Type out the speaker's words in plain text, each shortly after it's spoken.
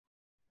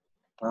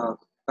Uh,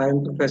 I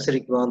am Professor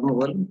Iqbal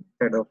Mughal,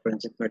 Head of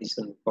Forensic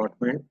Medicine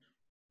Department.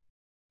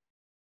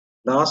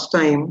 Last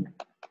time,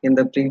 in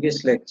the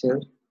previous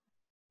lecture,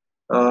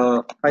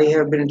 I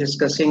have been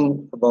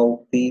discussing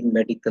about the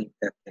medical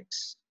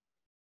ethics,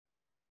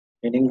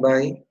 meaning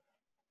by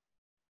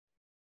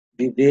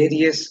the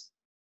various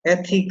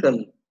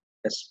ethical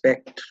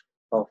aspects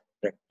of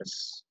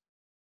practice.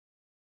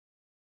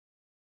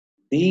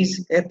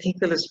 These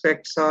ethical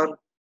aspects are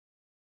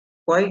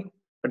quite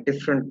a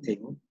different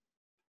thing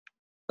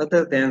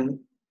other than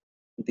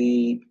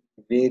the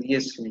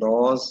various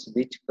laws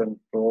which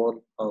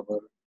control our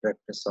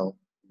practice of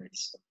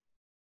medicine.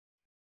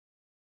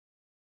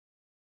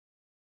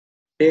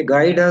 They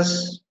guide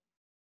us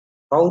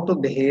how to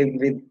behave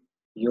with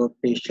your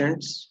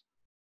patients,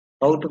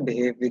 how to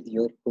behave with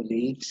your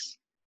colleagues,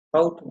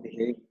 how to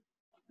behave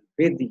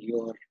with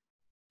your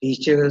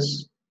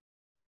teachers,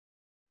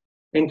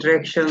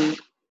 interaction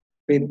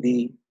with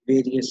the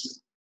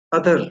various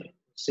other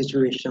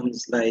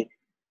situations like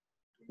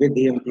with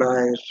the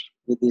employer,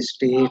 with the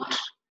state,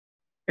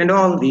 and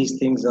all these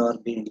things are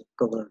being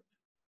covered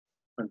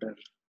under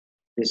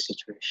this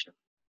situation.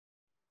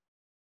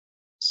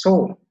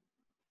 So,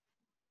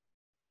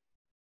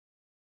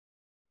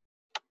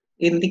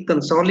 in the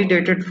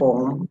consolidated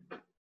form,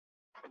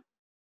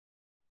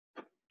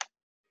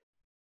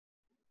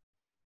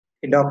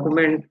 a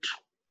document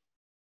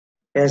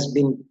has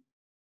been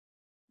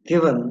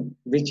given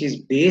which is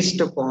based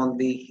upon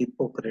the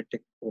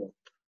Hippocratic Oath.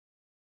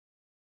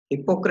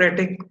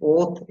 Hippocratic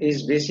Oath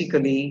is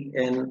basically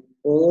an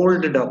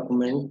old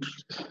document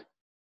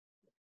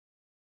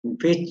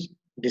which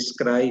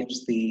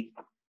describes the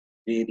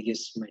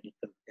various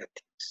medical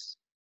ethics.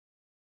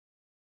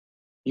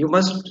 You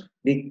must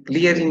be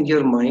clear in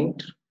your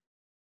mind.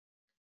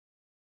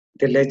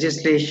 The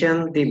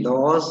legislation, the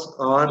laws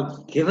are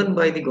given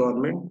by the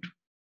government,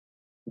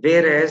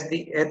 whereas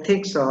the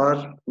ethics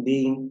are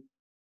being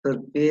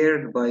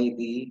prepared by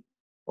the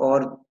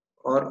or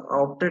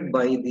opted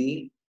by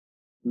the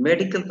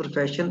medical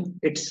profession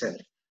itself.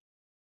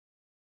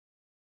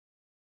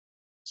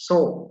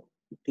 So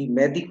the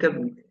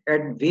medical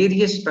at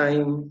various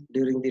time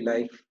during the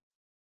life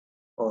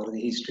or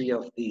the history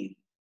of the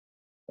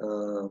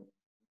uh,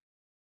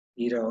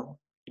 era,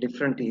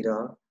 different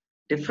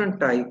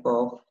type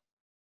of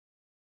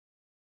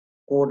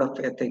code of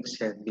ethics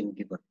have been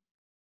given.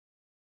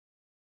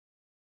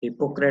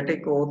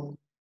 Hippocratic Oath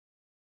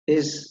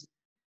is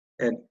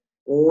an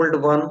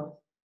old one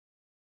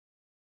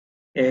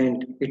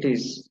and it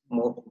is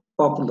more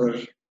popular.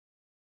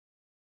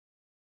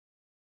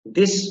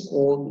 This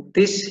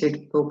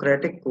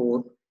Hippocratic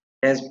Oath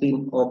has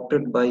been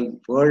opted by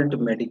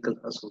World Medical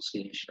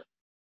Association.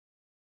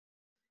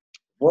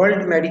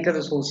 World Medical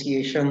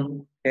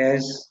Association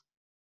has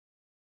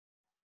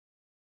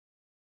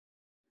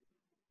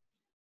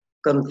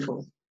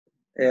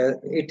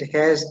it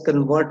has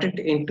converted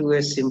into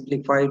a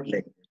simplified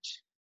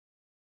language.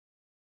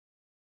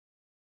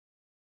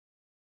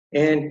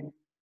 And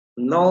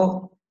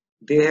now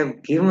they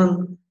have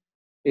given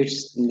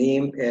its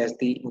name as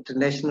the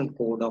International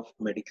Code of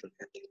Medical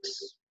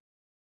Ethics.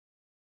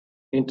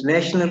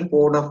 International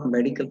Code of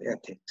Medical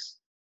Ethics.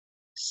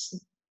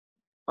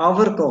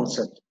 Our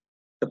council,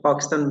 the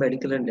Pakistan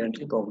Medical and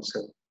Dental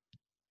Council,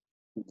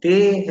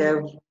 they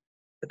have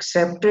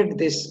accepted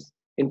this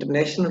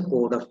International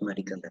Code of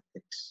Medical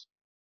Ethics.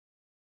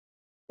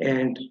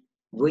 And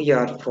we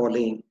are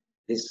following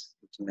this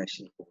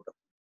International Code.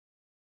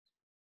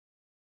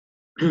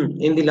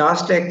 In the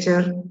last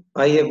lecture,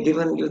 I have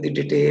given you the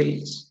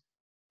details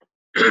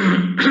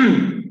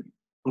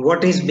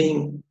what is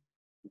being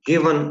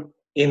given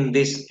in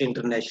this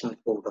International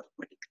Code of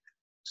Medical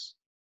Ethics.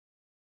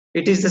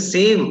 It is the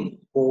same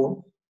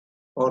code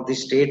or the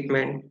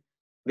statement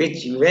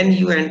which when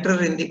you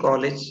enter in the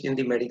college in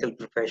the medical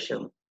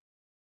profession,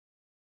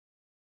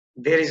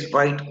 there is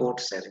white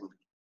coat ceremony.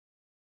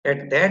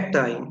 At that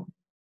time,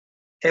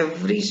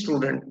 every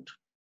student,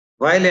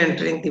 while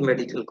entering the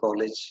medical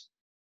college,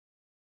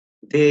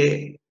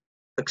 they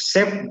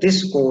accept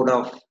this code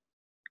of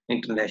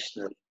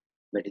international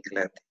medical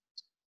ethics.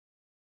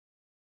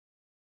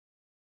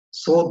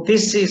 So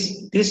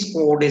this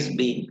code is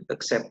being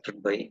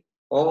accepted by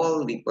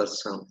all the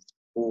persons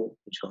who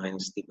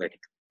joins the medical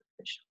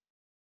profession.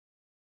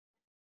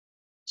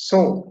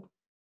 So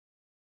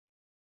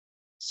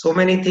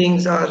many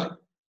things are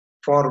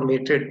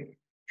formatted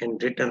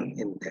and written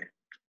in that.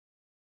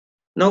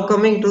 Now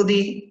coming to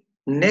the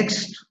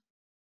next,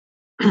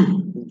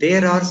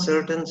 there are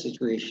certain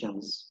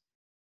situations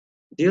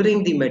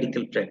during the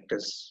medical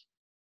practice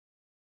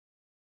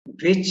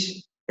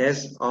which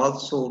has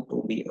also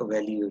to be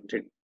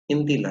evaluated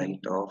in the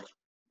light of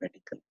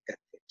medical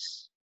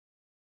ethics.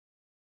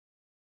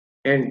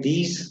 And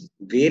these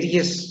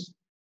various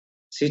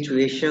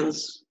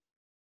situations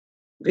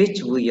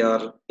which we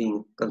are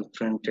being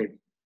confronted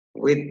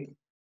with,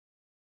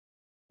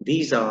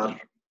 these are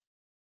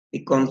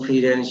the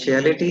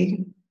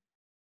confidentiality,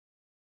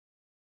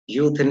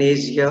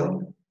 euthanasia,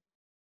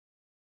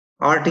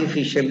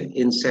 artificial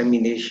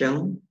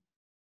insemination,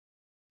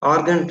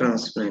 organ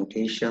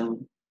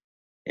transplantation,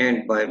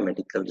 and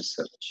biomedical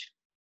research.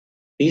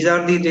 These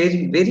are the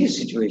various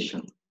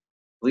situations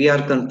we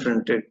are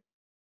confronted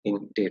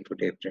in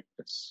day-to-day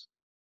practice.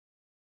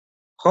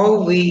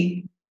 How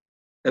we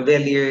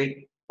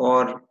evaluate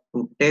or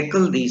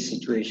tackle these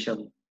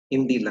situations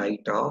in the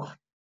light of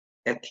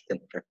ethical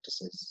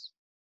practices.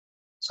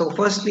 So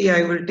firstly,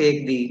 I will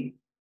take the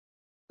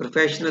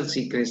professional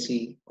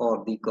secrecy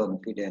or the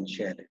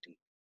confidentiality.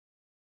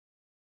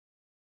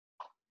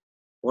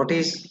 What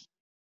is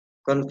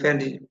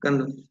confidentiality?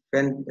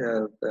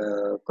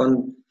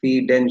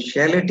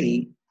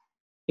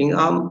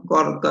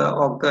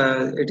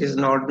 It is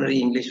an ordinary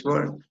English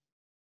word.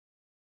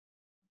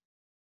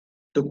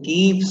 To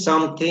keep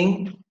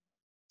something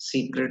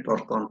secret or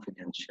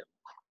confidential.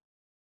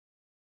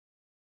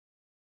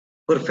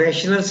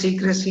 Professional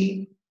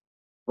secrecy,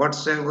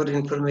 whatsoever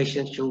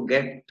information you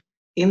get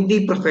in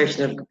the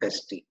professional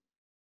capacity,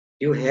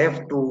 you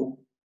have to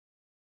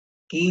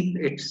keep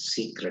it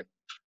secret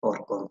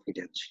or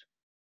confidential.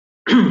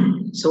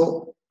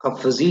 So a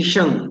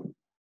physician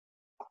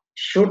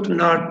should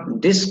not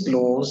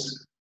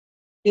disclose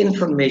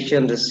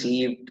information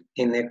received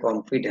in a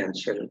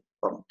confidential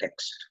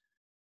context.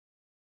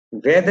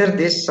 Whether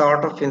this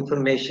sort of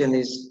information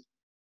is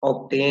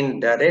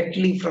obtained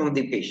directly from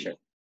the patient,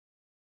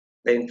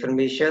 the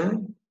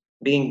information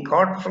being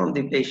got from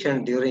the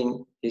patient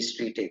during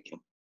history taking,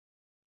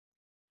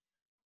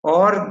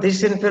 or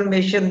this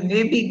information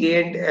may be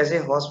gained as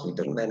a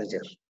hospital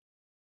manager.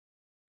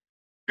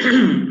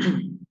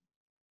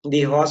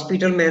 The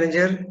hospital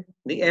manager,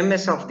 the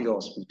MS of the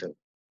hospital.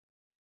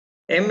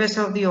 MS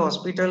of the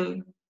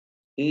hospital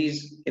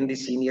is in the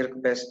senior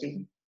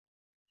capacity.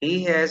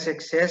 He has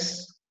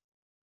access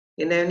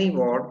in any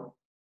ward,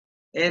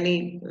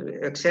 any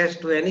access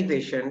to any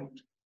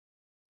patient.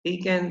 He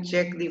can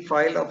check the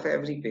file of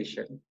every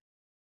patient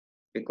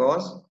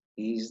because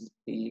he is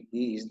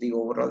the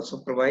overall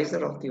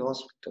supervisor of the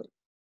hospital.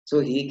 So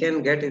he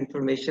can get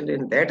information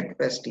in that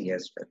capacity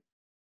as well.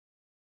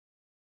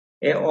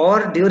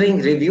 Or during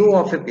review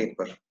of a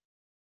paper,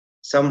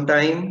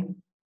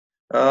 sometime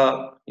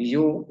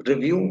you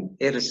review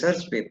a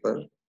research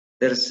paper.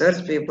 The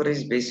research paper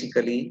is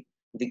basically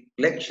the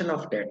collection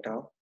of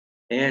data,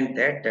 and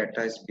that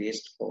data is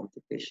based on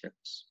the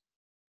patients.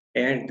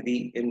 And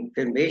the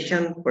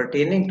information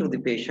pertaining to the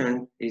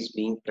patient is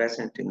being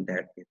present in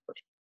that paper.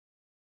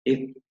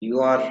 If you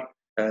are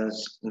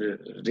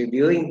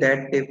reviewing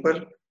that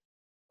paper,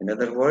 in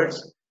other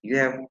words, you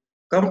have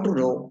come to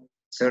know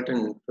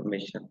certain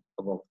information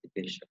about the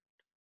patient.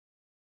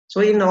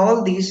 So in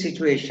all these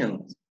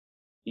situations,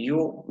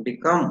 you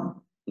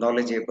become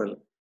knowledgeable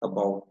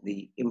about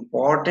the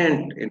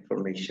important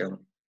information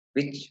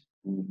which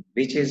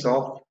is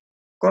of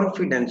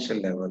confidential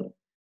level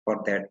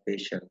for that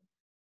patient.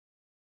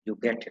 You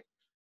get it.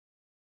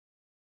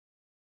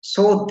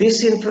 So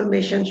this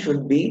information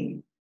should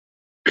be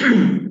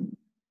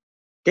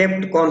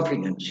kept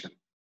confidential,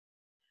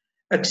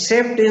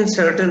 except in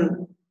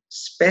certain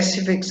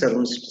specific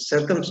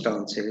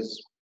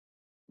circumstances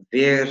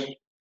where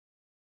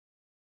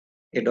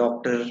a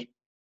doctor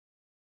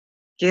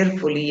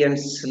carefully and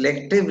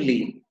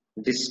selectively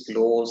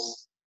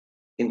disclose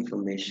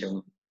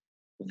information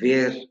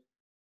where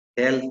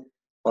health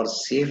or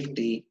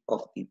safety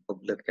of the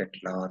public at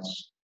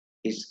large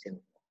is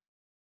involved.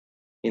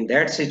 In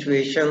that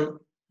situation,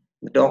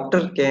 the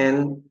doctor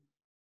can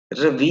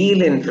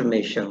reveal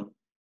information,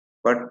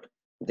 but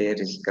there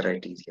is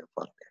criteria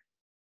for that.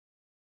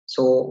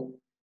 So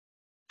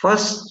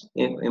first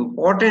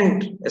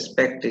important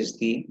aspect is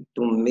to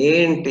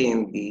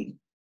maintain the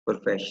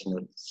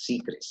professional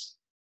secrecy.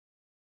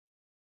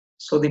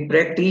 So the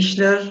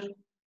practitioner,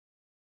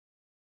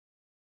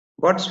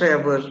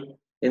 whatsoever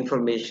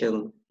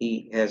information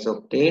he has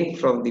obtained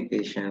from the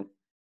patient,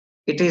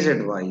 it is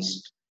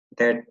advised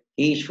that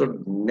he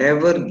should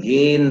never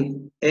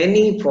gain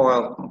any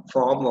form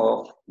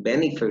of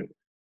benefit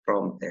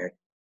from that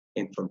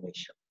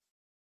information.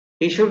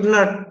 He should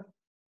not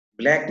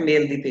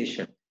blackmail the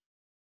patient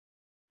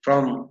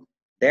from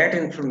that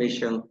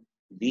information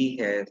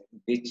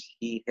which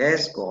he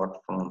has got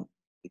from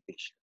the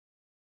patient.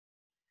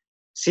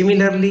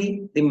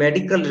 Similarly, the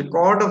medical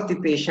record of the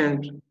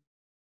patient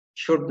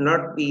should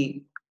not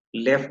be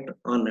left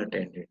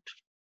unattended,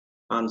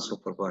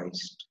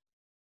 unsupervised.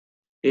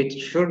 It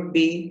should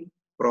be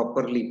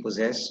properly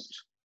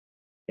possessed,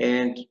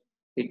 and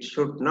it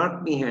should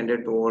not be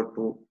handed over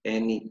to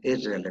any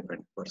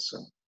irrelevant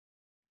person.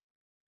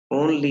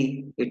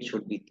 Only it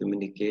should be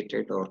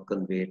communicated or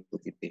conveyed to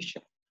the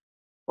patient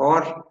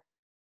or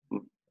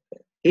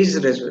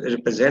his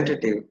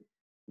representative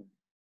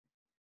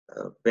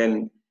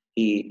when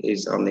he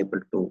is unable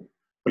to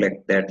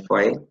collect that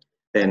file,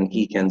 then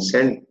he can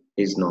send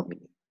his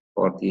nominee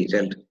or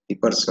the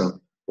person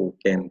who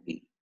can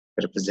be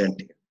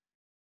represented.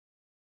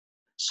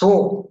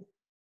 So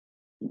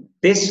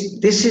this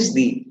is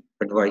the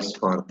advice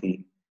for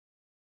the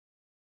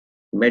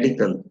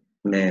medical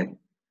man,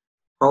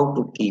 how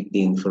to keep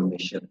the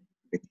information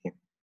with him.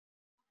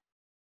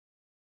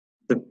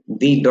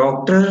 The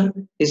doctor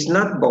is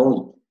not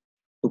bound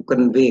to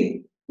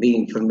convey the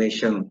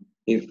information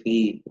if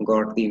he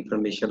got the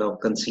information of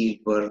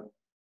concealed birth,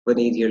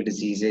 venereal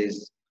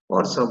diseases,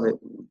 or some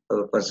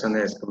person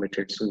has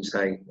committed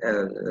suicide,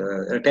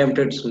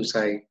 attempted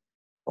suicide,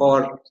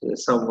 or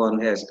someone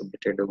has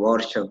committed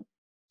abortion.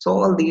 So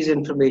all these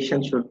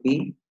information should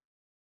be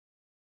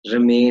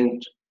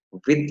remained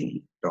with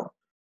the doctor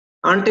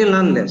until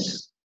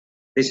unless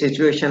the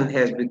situation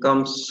has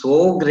become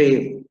so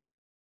grave,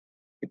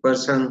 the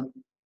person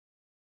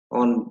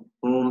on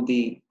whom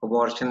the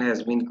abortion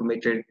has been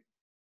committed,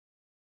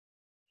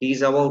 he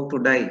is about to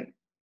die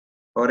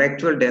or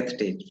actual death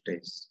stage.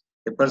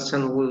 The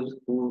person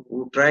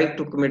who tried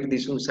to commit the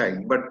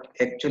suicide, but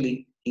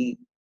actually he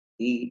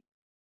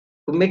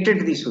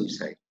committed the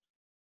suicide.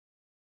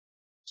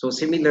 So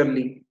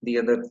similarly, the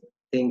other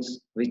things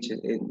which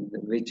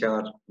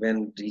are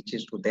when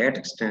reaches to that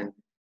extent,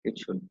 it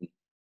should be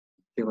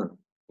given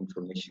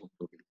information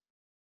to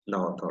the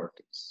law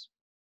authorities.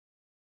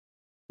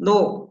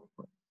 No,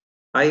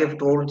 I have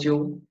told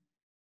you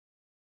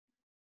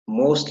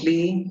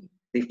mostly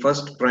the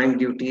first prime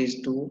duty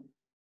is to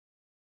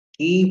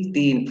keep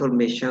the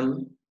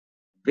information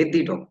with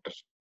the doctor,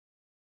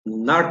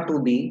 not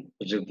to be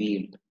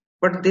revealed.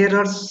 But there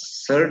are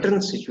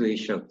certain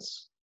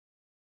situations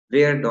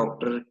where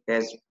doctor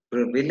has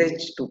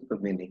privilege to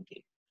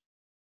communicate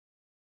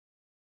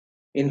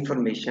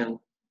information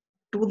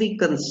to the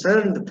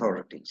concerned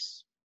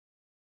authorities,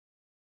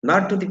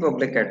 not to the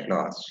public at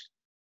large,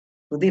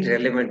 to the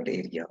relevant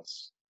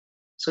areas.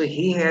 So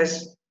he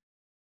has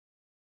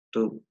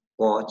to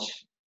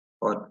watch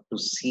or to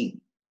see.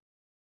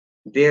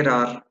 There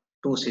are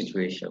two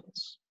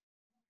situations.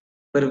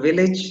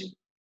 Privilege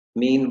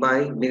meaning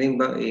by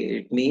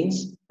it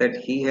means that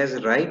he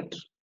has right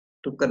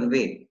to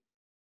convey.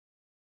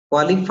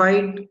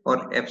 Qualified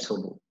or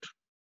absolute.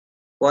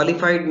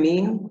 Qualified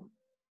mean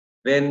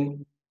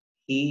when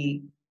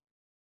he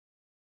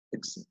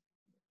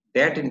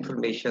that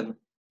information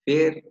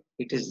where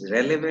it is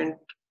relevant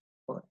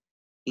or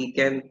he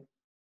can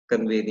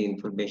convey the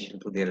information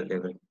to the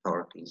relevant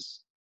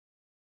authorities.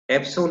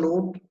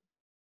 Absolute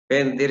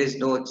when there is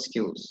no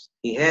excuse.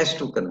 He has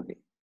to convey.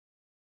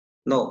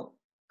 No,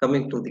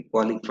 coming to the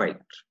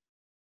qualified.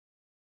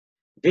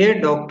 Where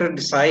doctor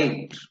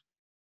decide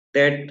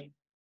that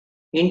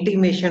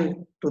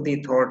intimation to the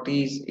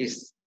authorities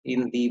is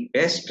in the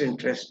best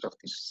interest of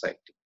the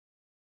society.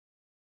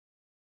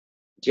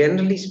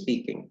 Generally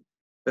speaking,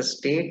 the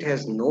state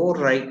has no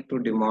right to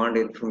demand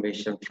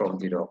information from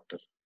the doctor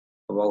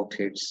about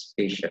its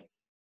patient,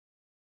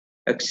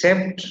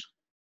 except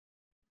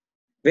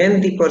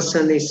when the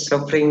person is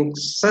suffering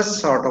such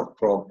sort of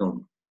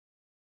problem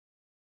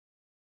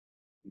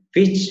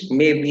which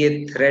may be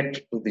a threat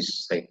to the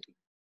society.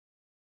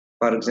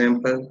 For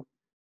example,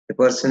 the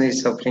person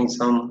is suffering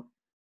some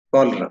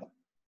cholera.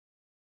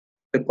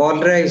 The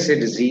cholera is a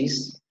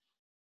disease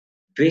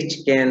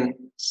which can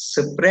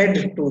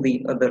spread to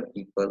the other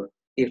people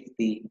if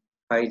the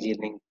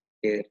hygienic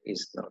care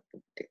is not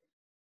taken.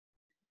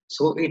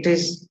 So it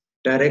is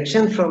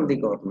direction from the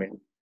government,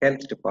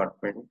 health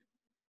department,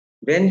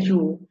 when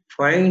you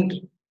find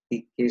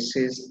the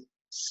cases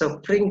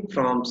suffering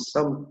from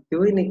some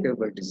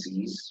communicable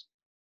disease,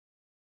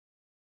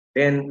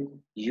 then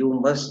you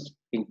must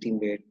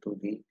intimate to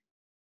the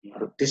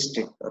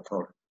district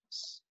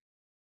authorities.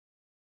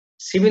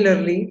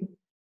 Similarly,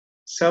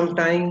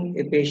 sometime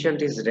a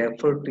patient is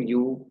referred to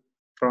you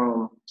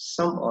from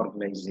some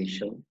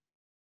organization.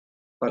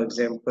 For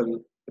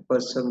example, a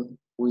person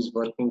who is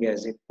working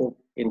as a cook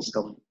in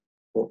some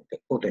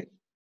hotel.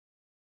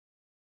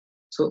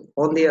 So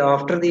on the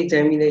after the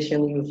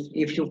examination,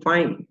 if you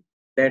find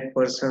that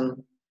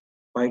person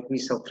might be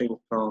suffering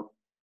from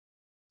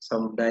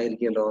some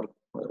diarrheal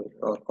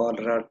or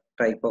cholera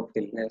type of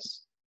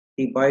illness,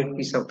 he might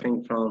be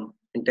suffering from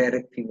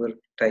enteric fever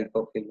type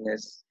of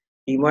illness,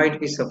 he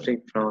might be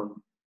suffering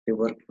from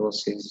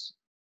tuberculosis.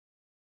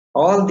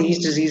 All these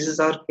diseases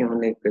are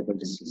communicable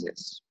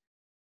diseases.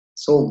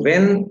 So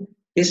when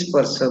this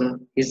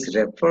person is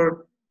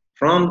referred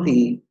from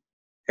the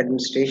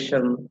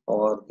administration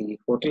or the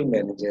hotel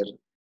manager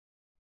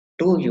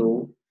to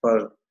you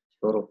for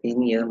your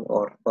opinion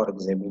or for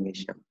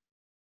examination.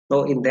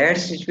 Now, in that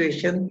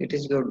situation, it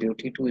is your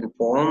duty to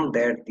inform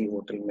that the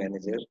hotel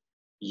manager,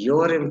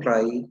 your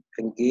employee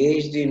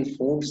engaged in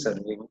food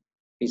serving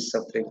is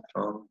suffering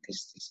from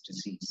this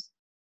disease.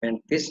 And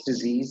this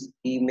disease,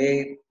 he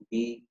may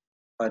be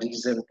a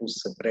reason to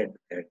spread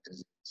that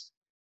disease.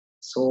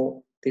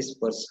 So this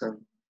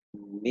person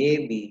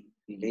may be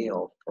laid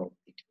off from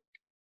the duty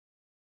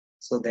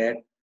so that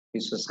the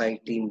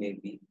society may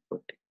be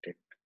protected.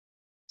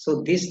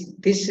 So this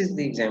is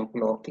the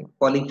example of the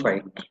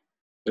qualified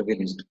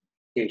privileged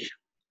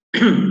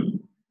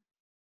patient.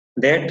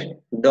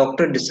 That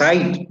doctor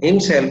decide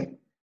himself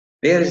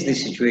where is the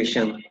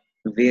situation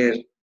where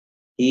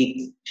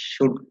he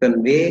should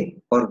convey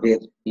or where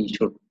he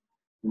should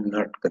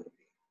not convey.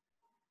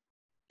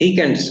 He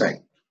can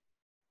decide.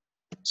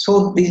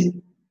 So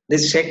the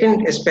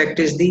second aspect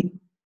is the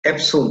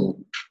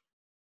absolute.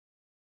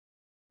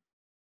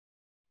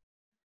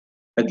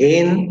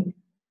 Again,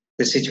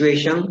 the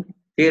situation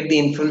where the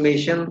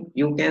information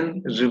you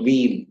can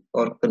reveal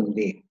or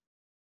convey.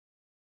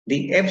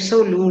 The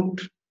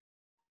absolute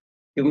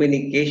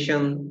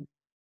communication,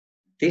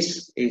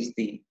 this is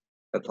the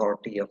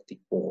authority of the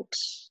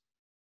courts.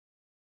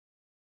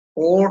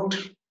 Court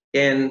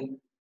can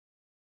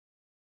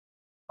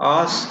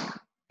ask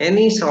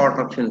any sort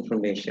of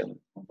information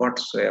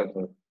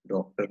whatsoever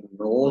doctor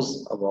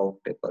knows about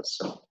a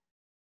person.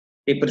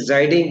 A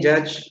presiding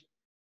judge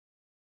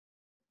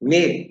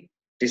may,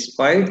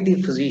 despite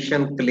the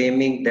physician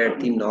claiming that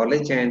the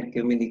knowledge and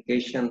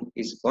communication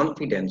is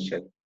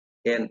confidential,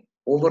 can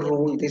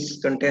overrule this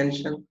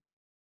contention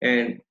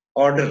and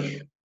order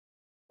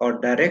or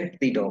direct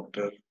the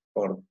doctor,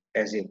 or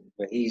as if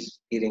he is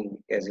appearing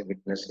as a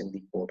witness in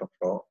the court of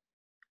law,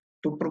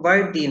 to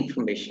provide the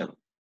information.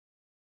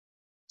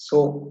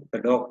 So the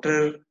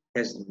doctor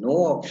has no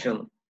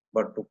option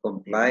but to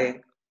comply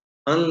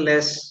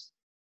unless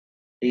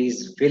he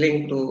is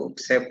willing to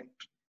accept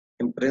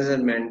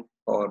imprisonment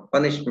or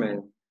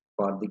punishment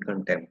for the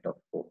contempt of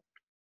court.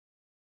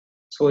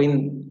 So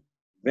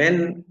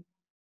when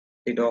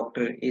the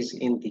doctor is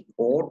in the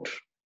court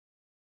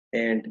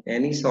and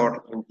any sort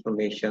of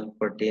information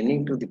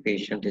pertaining to the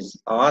patient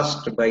is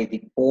asked by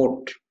the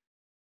court,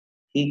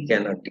 he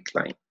cannot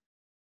decline.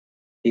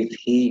 If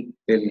he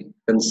will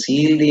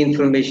conceal the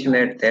information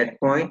at that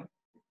point,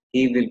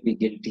 he will be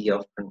guilty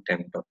of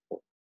contempt of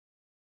court.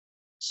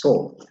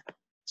 So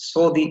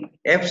the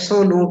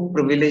absolute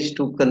privilege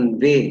to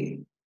convey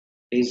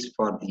is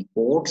for the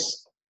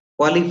courts.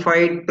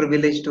 Qualified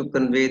privilege to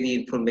convey the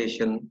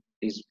information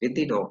is with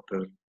the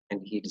doctor,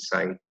 and he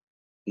decides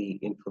the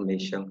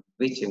information,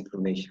 which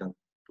information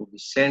to be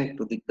sent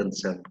to the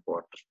concerned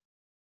court.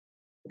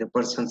 The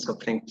person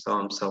suffering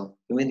from some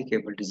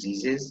communicable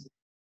diseases,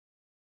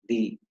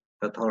 the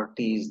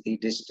authority is the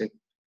district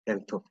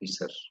health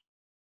officer.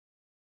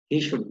 He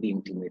should be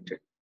intimated.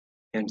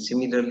 And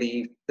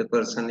similarly, if the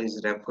person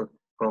is referred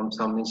from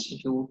some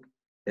institute,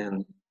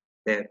 then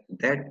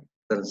that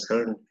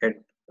concerned head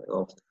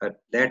of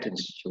that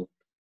institute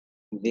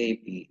may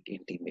be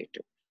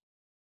intimated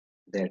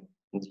that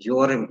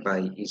your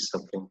employee is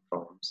suffering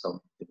from some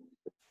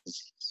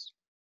disease.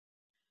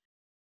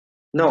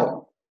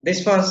 Now,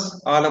 this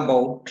was all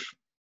about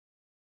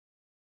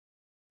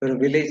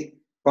privilege,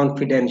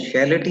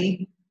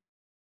 confidentiality,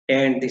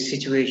 and the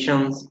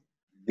situations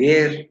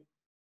where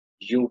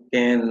you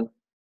can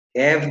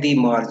have the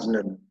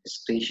marginal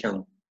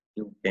discretion,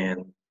 you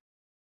can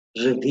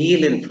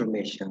reveal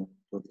information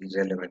to the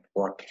relevant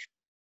quarter,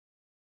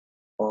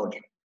 or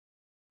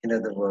in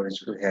other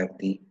words, you have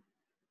the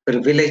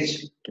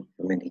privilege to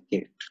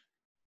communicate.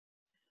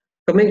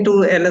 Coming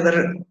to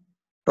another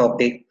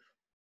topic,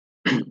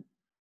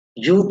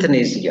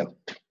 euthanasia.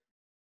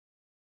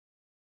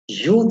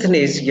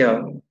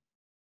 Euthanasia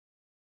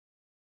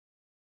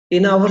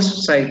in our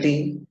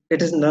society,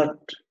 it is not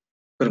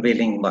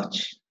prevailing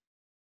much.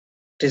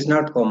 It is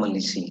not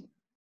commonly seen.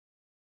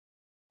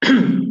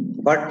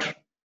 But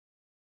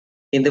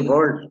in the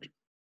world,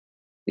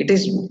 it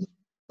is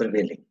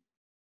prevailing.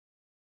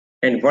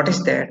 And what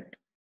is that?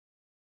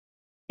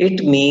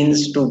 It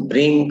means to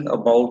bring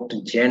about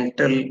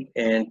gentle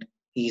and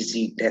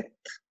easy death.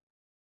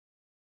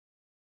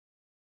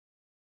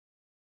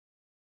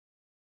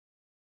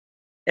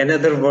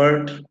 Another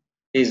word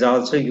is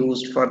also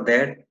used for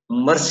that,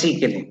 mercy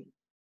killing.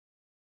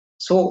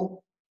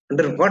 So,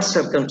 under what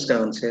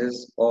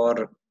circumstances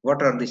or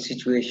what are the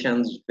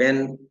situations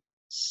when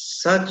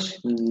such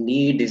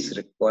need is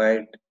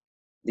required,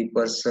 the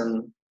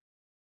person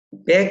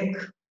beg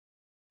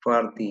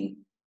for the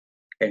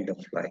end of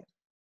life?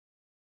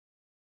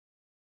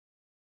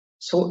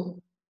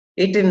 So,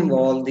 it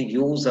involves the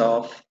use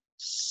of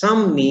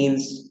some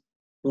means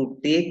to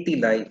take the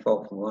life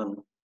of one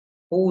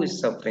who is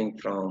suffering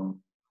from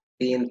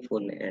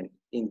painful and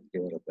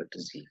incurable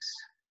disease.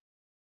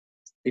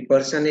 The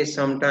person is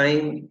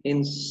sometime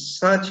in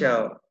such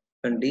a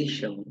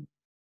condition,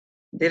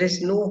 there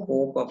is no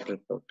hope of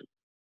recovery,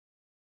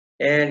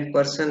 and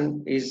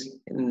person is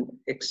in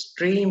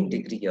extreme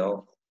degree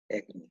of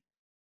agony.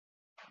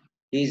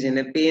 He is in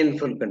a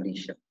painful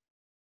condition.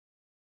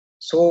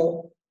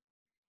 So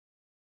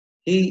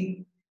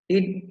he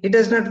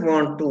does not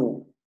want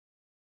to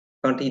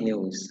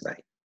continue his life.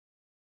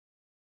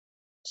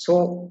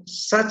 So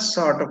such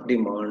sort of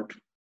demand,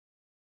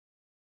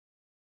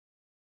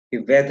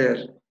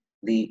 whether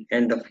the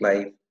end of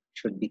life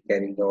should be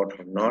carried out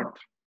or not,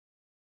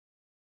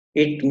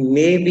 it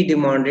may be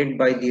demanded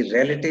by the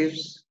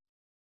relatives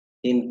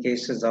in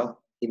cases of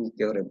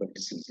incurable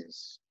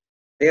diseases.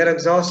 They are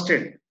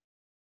exhausted.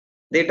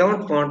 They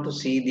don't want to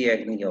see the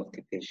agony of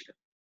the patient.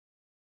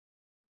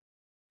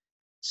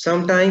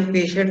 Sometimes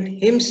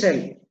patient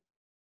himself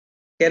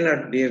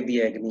cannot bear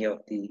the agony of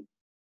the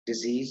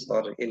disease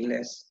or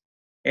illness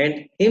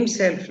and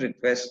himself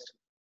request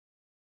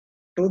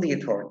to the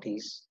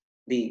authorities.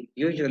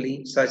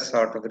 Usually such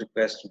sort of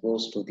request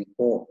goes to the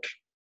court,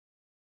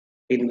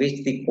 in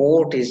which the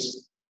court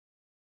is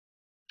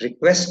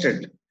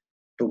requested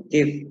to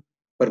give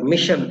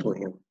permission to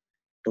him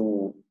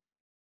to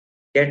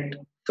get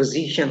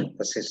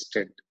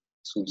physician-assisted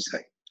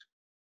suicide,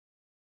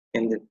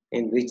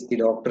 in which the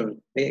doctor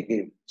may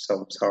give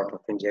some sort of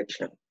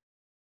injection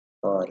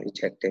or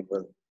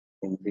injectable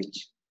in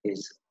which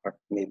his heart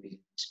may be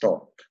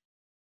stopped.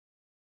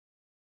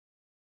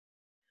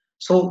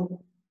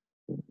 So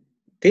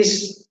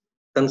this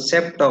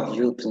concept of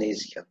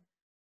euthanasia,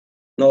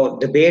 now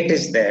debate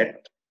is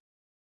that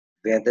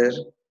whether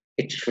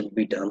it should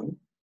be done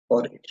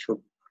or it should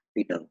not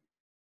be done.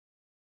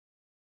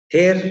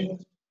 Here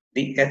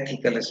the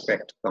ethical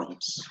aspect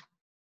comes,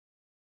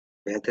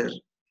 whether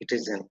it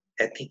is an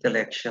ethical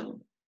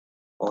action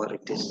or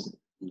it is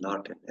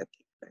not an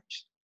ethical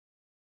action.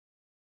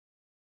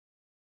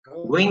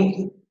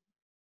 Going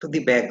to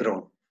the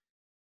background,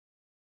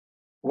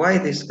 why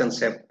this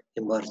concept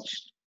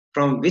emerged,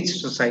 from which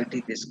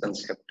society this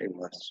concept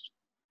emerged.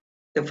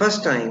 The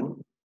first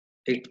time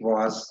it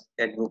was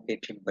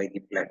advocated by the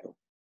Plato,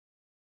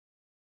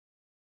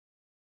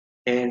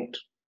 and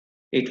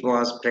it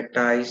was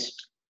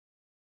practiced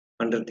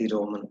under the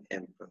Roman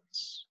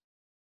emperors.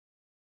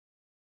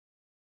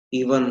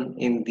 Even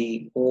in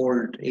the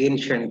old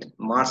ancient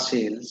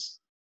Marseilles,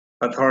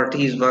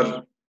 authorities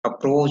were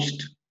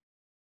approached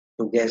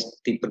to get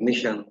the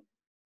permission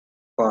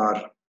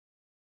for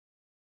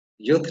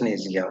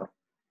euthanasia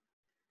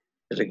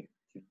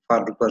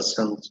for the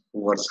persons who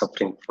were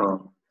suffering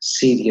from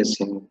serious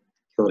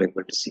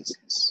incurable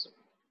diseases.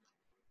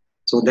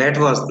 So that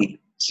was the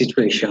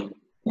situation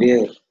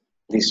where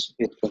this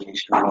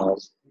information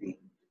was being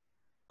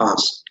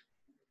asked.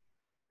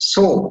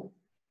 So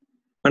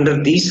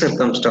under these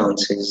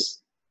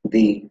circumstances,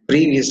 it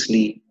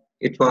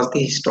was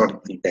the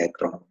historical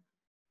background.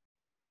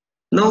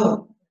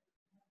 Now,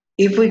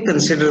 if we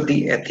consider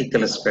the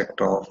ethical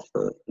aspect of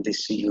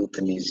this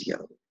euthanasia,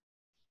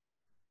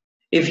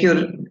 if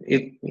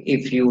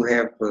you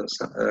have,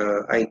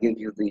 I give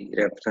you the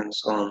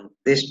reference on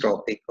this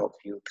topic of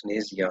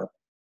euthanasia.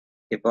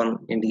 If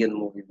one Indian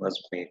movie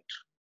was made,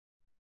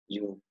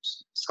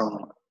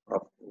 some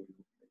of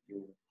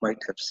you might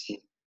have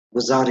seen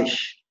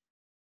Guzarish.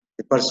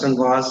 The person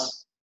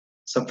was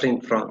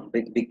suffering from,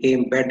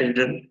 became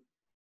bedridden,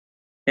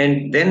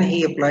 and then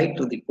he applied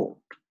to the court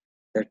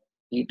that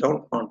he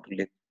don't want to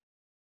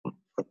live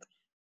further.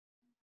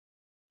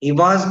 He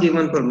was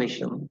given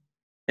permission,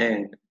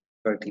 and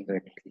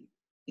ultimately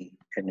he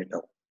ended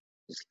up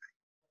his life.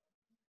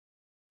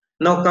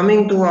 Now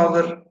coming to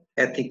our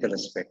ethical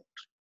aspect,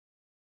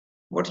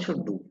 what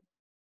should do?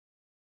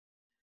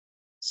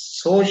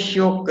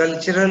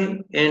 Socio-cultural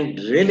and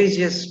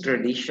religious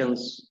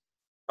traditions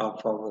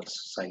of our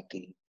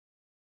society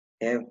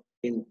have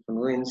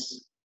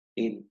influence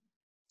in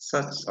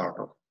such sort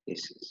of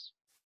cases.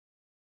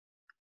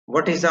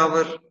 What is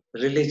our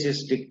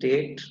religious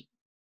dictate?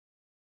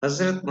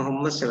 Hazrat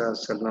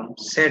Muhammad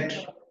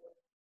said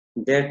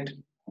that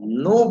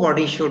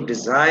nobody should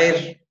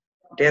desire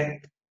death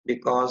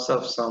because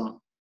of some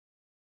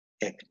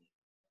act.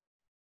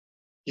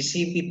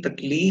 किसी भी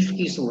तकलीफ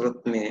की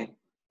सूरत में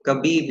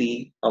कभी भी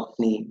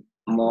अपनी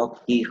मौत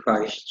की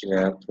ख्वाहिश जो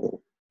है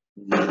वो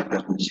नहीं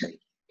करनी चाहिए.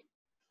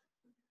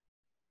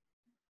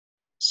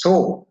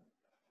 So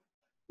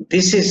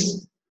this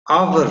is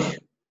our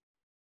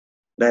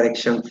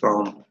direction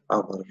from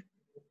our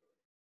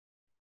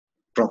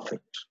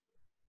prophet.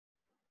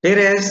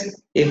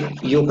 Whereas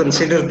if you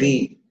consider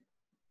the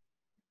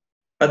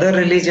other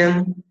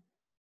religion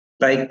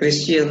like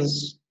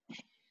Christians,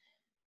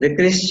 the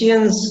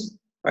Christians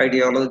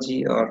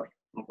ideology or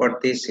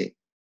what they say,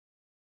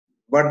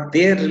 but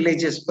their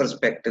religious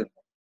perspective,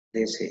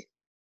 they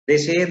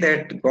say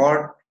that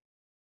God,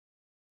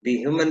 the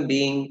human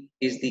being,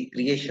 is the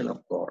creation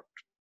of God,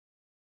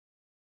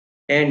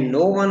 and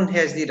no one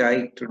has the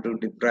right to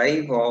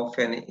deprive of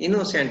an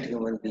innocent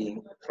human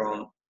being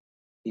from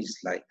his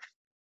life.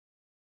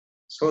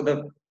 So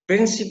the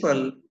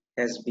principle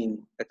has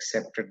been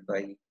accepted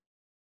by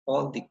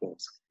all the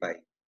courts of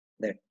life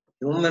that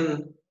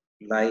human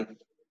life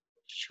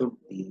should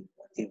be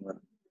given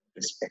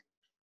respect.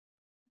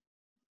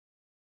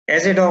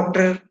 As a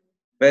doctor,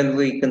 when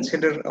we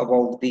consider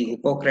about the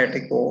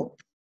Hippocratic Oath,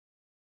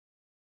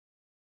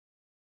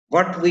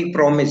 what we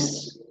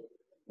promise,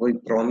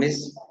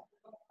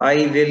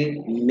 I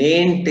will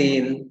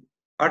maintain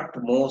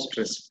utmost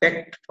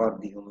respect for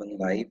the human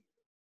life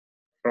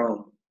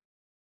from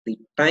the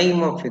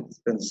time of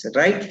its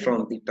right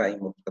from the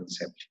time of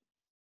conception,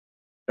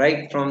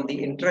 right from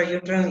the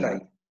intrauterine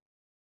life.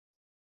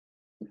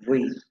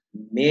 We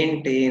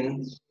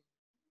maintain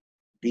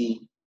the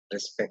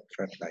respect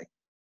for life.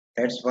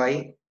 That's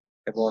why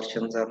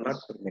abortions are not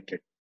permitted.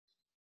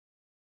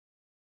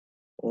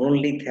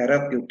 Only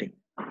therapeutic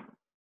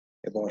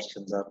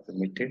abortions are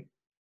permitted.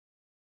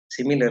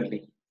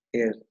 Similarly,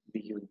 here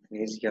the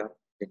euthanasia,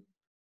 the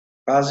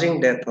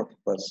causing death of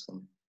a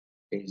person,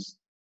 is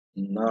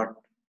not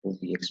to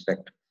be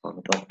expected from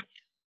a doctor.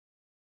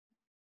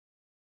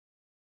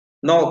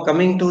 Now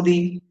coming to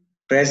the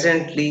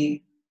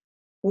presently,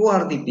 who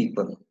are the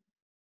people?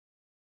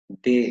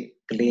 They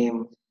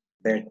claim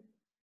that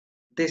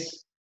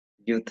this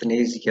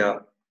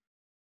euthanasia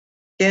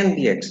can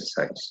be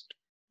exercised.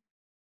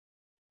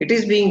 It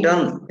is being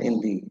done in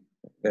the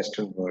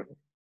Western world.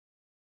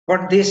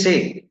 What they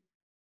say,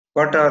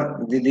 what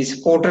are the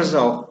supporters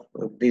of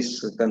this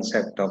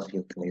concept of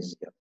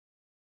euthanasia?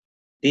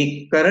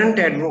 The current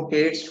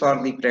advocates for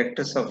the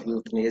practice of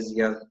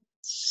euthanasia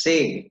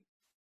say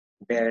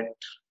that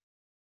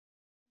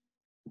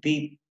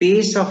the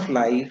pace of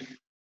life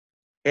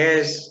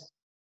has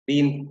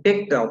been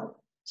picked up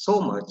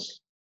so much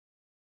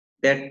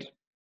that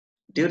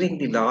during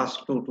the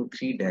last 2 to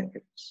 3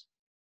 decades,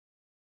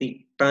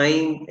 the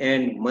time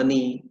and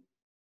money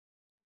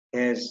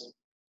has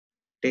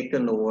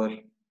taken over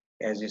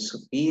as a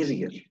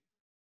superior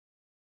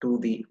to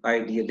the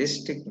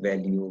idealistic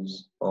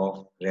values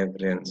of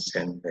reverence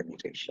and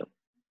veneration.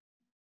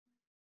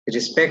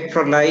 Respect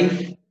for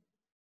life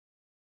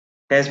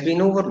has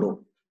been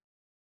overlooked.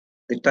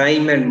 The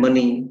time and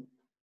money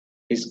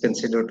is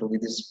considered to be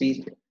the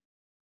superior.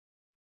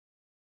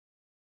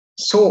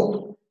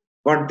 So,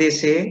 what they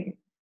say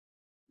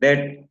that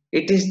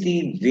it is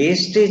the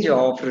wastage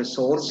of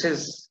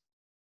resources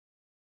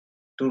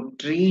to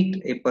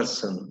treat a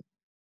person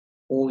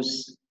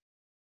who's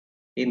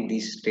in the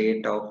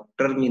state of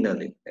terminal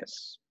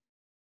illness.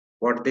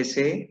 What they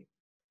say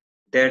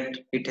that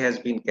it has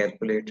been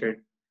calculated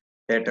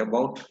that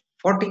about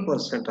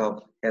 40%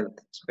 of health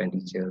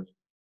expenditure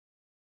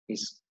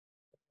is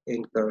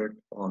incurred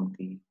on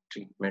the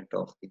treatment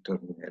of the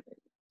terminal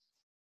illness.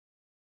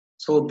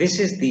 So this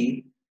is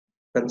the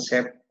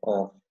concept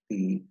of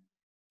the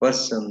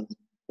persons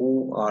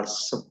who are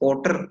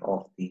supporter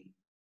of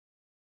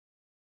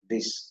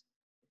this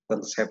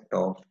concept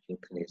of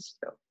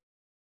euthanasia.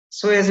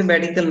 So as a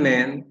medical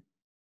man,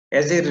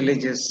 as a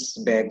religious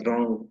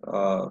background,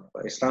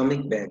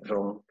 Islamic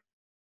background,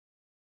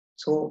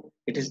 so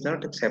it is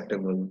not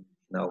acceptable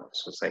in our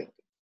society.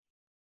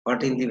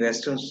 But in the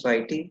Western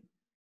society,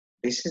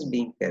 this is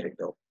being carried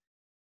out.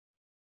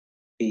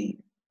 The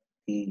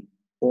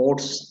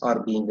courts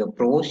are being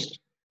approached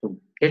to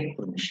get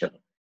permission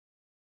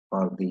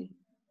for the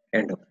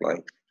end of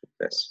life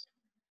request.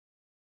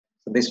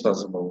 So this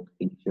was about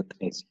the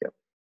euthanasia.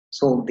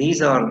 So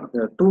these are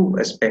the two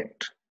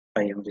aspects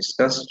I have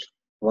discussed.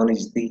 One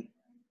is the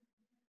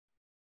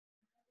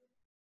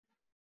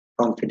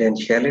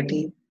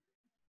confidentiality.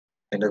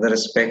 Another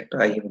aspect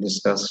I have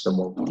discussed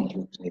about the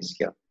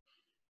euthanasia.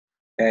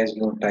 As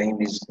your time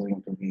is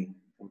going to be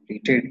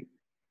completed,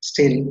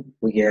 still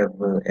we have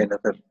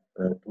another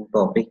 2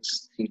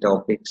 topics, 3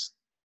 topics.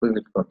 We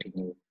will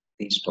continue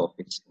these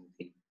topics in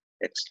the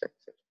next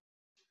lecture.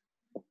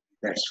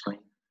 That's fine.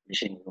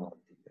 Wishing you all